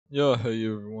Yeah, hey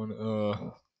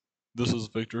everyone. This is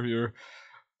Victor here.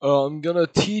 I'm gonna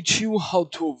teach you how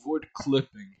to avoid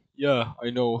clipping. Yeah, I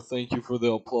know. Thank you for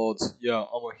the applause. Yeah,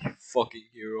 I'm a fucking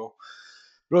hero.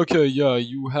 But okay, yeah,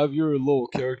 you have your little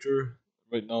character.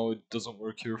 Right now, it doesn't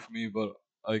work here for me, but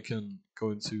I can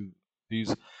go into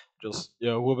these. Just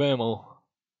yeah, with ammo.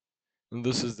 And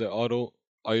this is the auto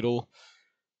idle.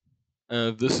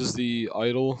 And this is the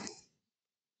idle.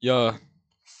 Yeah,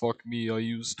 fuck me. I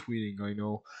use tweeting. I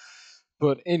know.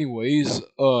 But anyways,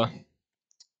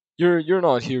 you're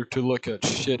not here to look at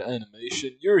shit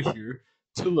animation. You're here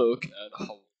to look at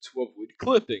how to avoid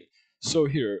clipping. So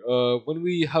here, when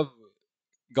we have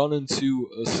gone into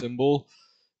a symbol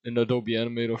in Adobe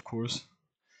Animate, of course,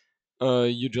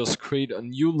 you just create a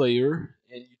new layer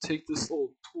and you take this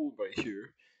little tool right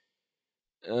here,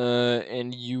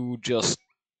 and you just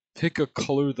pick a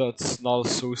color that's not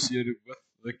associated with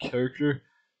the character.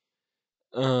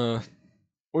 Uh,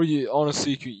 or you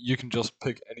honestly you can just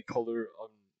pick any color.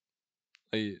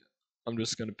 I I'm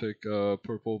just gonna pick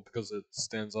purple because it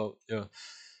stands out. Yeah.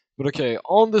 But okay,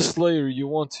 on this layer you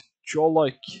want to draw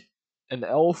like an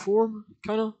L form,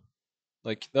 kind of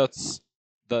like that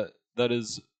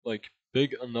is like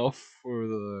big enough for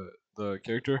the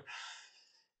character.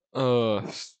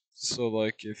 So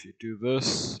like if you do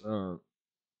this,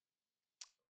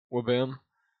 wabam,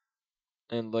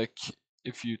 and like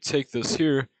if you take this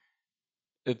here,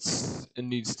 it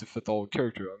needs to fit the whole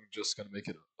character. I'm just gonna make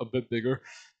it a bit bigger.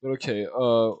 But okay,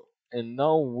 and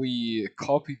now we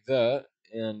copy that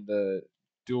and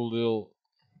do a little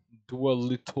do a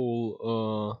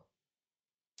little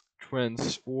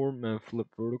transform and flip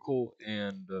vertical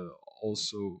and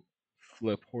also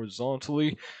flip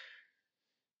horizontally.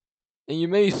 And you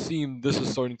may see this is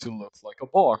starting to look like a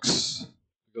box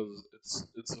because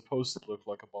it's supposed to look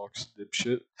like a box,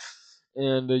 dipshit.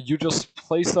 And you just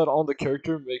place that on the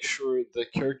character, make sure the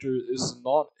character is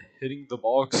not hitting the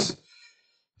box.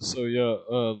 So yeah,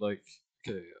 like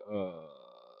okay,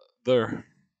 there.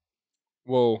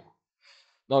 Whoa.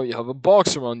 Now you have a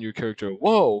box around your character.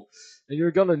 Whoa, and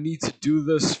you're gonna need to do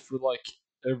this for like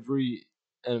every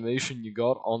animation you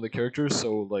got on the character.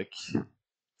 So like,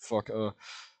 fuck,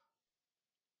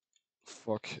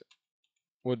 fuck.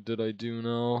 What did I do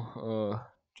now?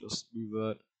 Just move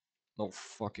that. No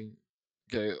fucking.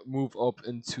 Okay, move up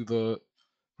into the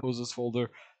poses folder.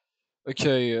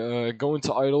 Okay, go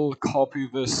into idle, copy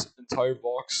this entire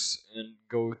box, and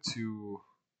go to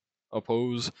a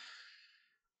pose.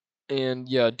 And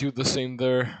yeah, do the same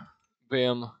there.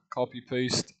 Bam, copy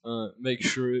paste. Make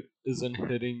sure it isn't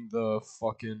hitting the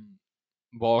fucking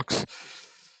box.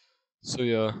 So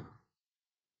yeah.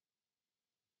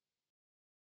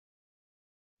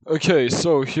 Okay,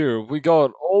 so here we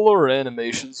got all our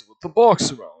animations with the box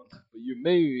around. But you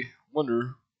may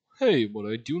wonder, hey, what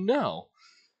do I do now?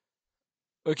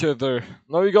 Okay, there.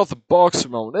 Now you got the box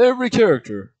around every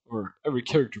character, or every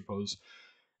character pose.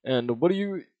 And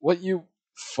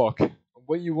fuck.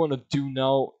 What you want to do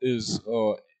now is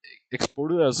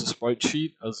export it as a sprite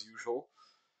sheet as usual.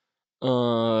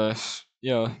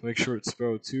 Yeah, make sure it's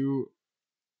Sparrow 2,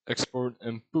 export,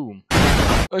 and boom.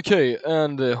 Okay,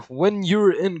 and when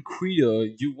you're in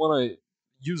Krita, you wanna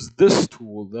use this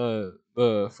tool,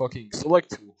 the fucking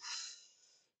select tool.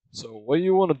 So what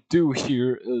you wanna do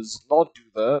here is not do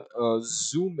that.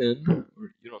 Zoom in,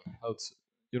 or you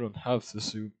don't have to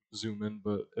zoom in,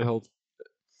 but it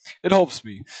helps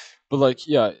me. But like,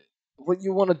 yeah, what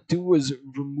you wanna do is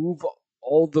remove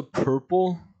all the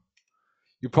purple.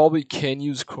 You probably can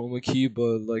use chroma key,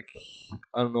 but like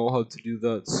I don't know how to do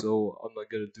that, so I'm not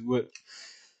gonna do it.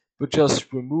 But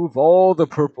just remove all the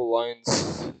purple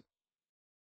lines.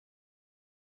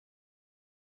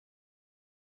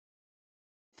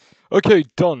 Okay,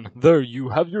 done. There, you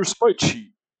have your sprite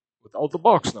sheet without the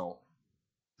box now.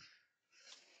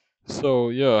 So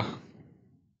yeah,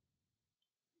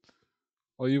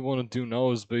 all you want to do now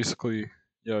is basically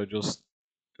yeah, just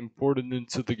import it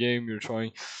into the game you're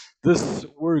trying. This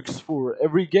works for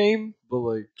every game, but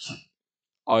like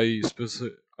I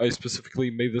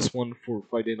specifically made this one for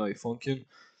Friday Night Funkin'.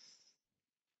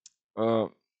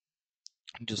 I'm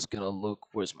just gonna look.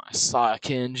 Where's my psych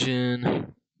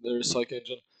engine? There's psych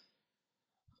engine.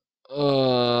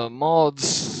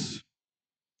 Mods,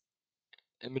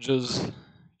 images,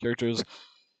 characters,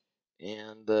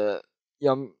 and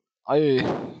yeah, I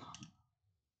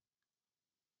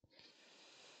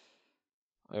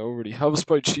I already have a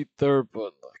sprite sheet there,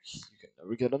 but like you can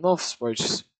never get enough sprite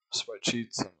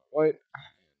sheets. On the right,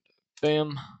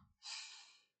 bam,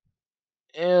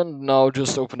 and now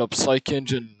just open up psych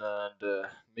engine and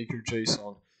make your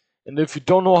JSON. And if you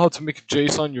don't know how to make a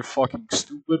JSON, you're fucking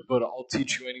stupid, but I'll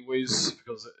teach you anyways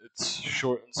because it's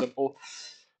short and simple.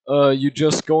 You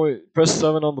just press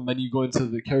 7 on the menu, go into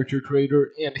the character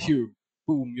creator, and here,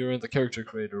 boom, you're in the character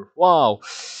creator. Wow.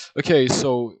 Okay,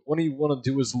 so what you want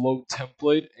to do is load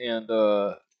template and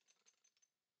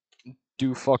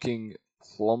do fucking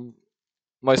plum.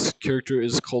 My character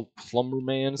is called Plumber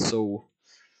Man, so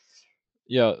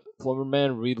yeah, Plumber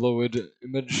Man reload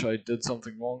image. I did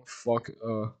something wrong. Fuck.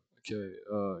 Okay.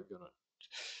 Gonna.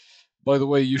 By the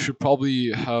way, you should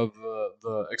probably have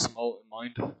the XML in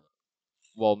mind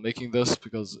while making this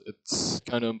because it's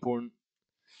kind of important.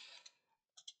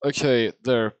 Okay,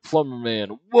 there, Plumber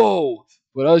Man. Whoa!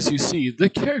 But as you see, the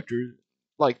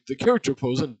character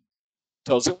pose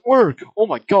doesn't work. Oh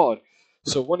my god!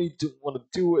 So what you want to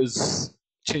do is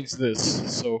change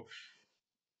this. So,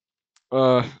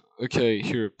 uh, okay,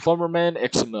 here, Plumber Man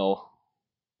XML.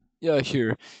 Yeah,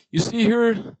 here. You see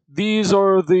here, these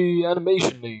are the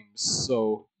animation names.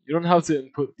 So you don't have to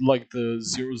input like the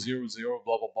 000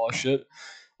 blah blah blah shit.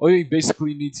 All you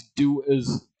basically need to do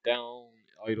is down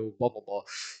idle blah blah blah.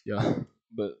 Yeah.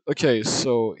 But okay,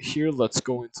 so here let's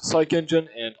go into Psych Engine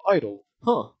and idle.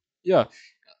 Huh. Yeah.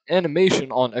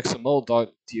 Animation on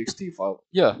XML.txt file.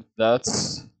 Yeah,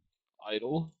 that's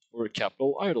idle or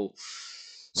capital idle.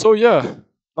 So yeah,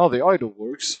 now the idle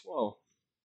works. Wow.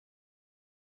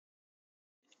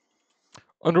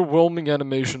 Underwhelming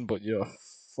animation, but yeah,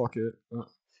 fuck it.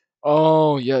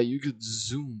 Oh yeah, you could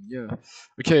zoom. Yeah.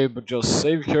 Okay, but just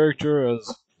save character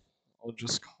as I'll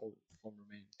just call it Plumber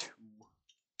Main 2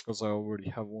 because I already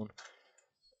have one.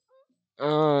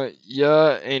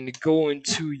 Yeah, and go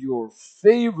into your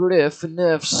favorite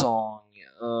FNF song.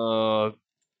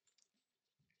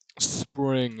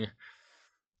 Spring.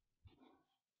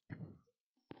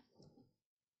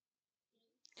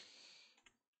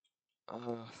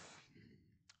 Uh,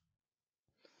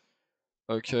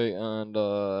 okay, and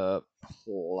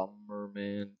Plumber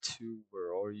Man 2,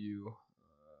 where are you?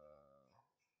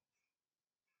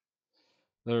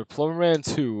 There, Plumber Man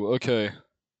 2. Okay.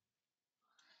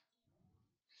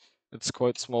 It's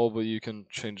quite small, but you can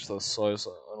change the size.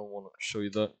 I don't want to show you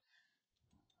that.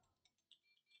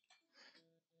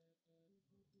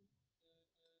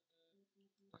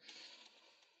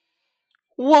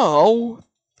 Wow!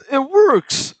 It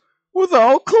works!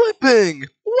 Without clipping!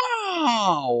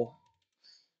 Wow!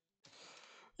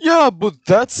 Yeah, but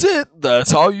that's it.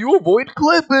 That's how you avoid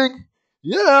clipping.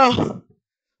 Yeah.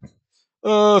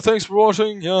 Thanks for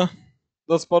watching. Yeah,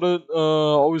 that's about it.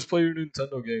 Always play your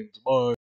Nintendo games. Bye.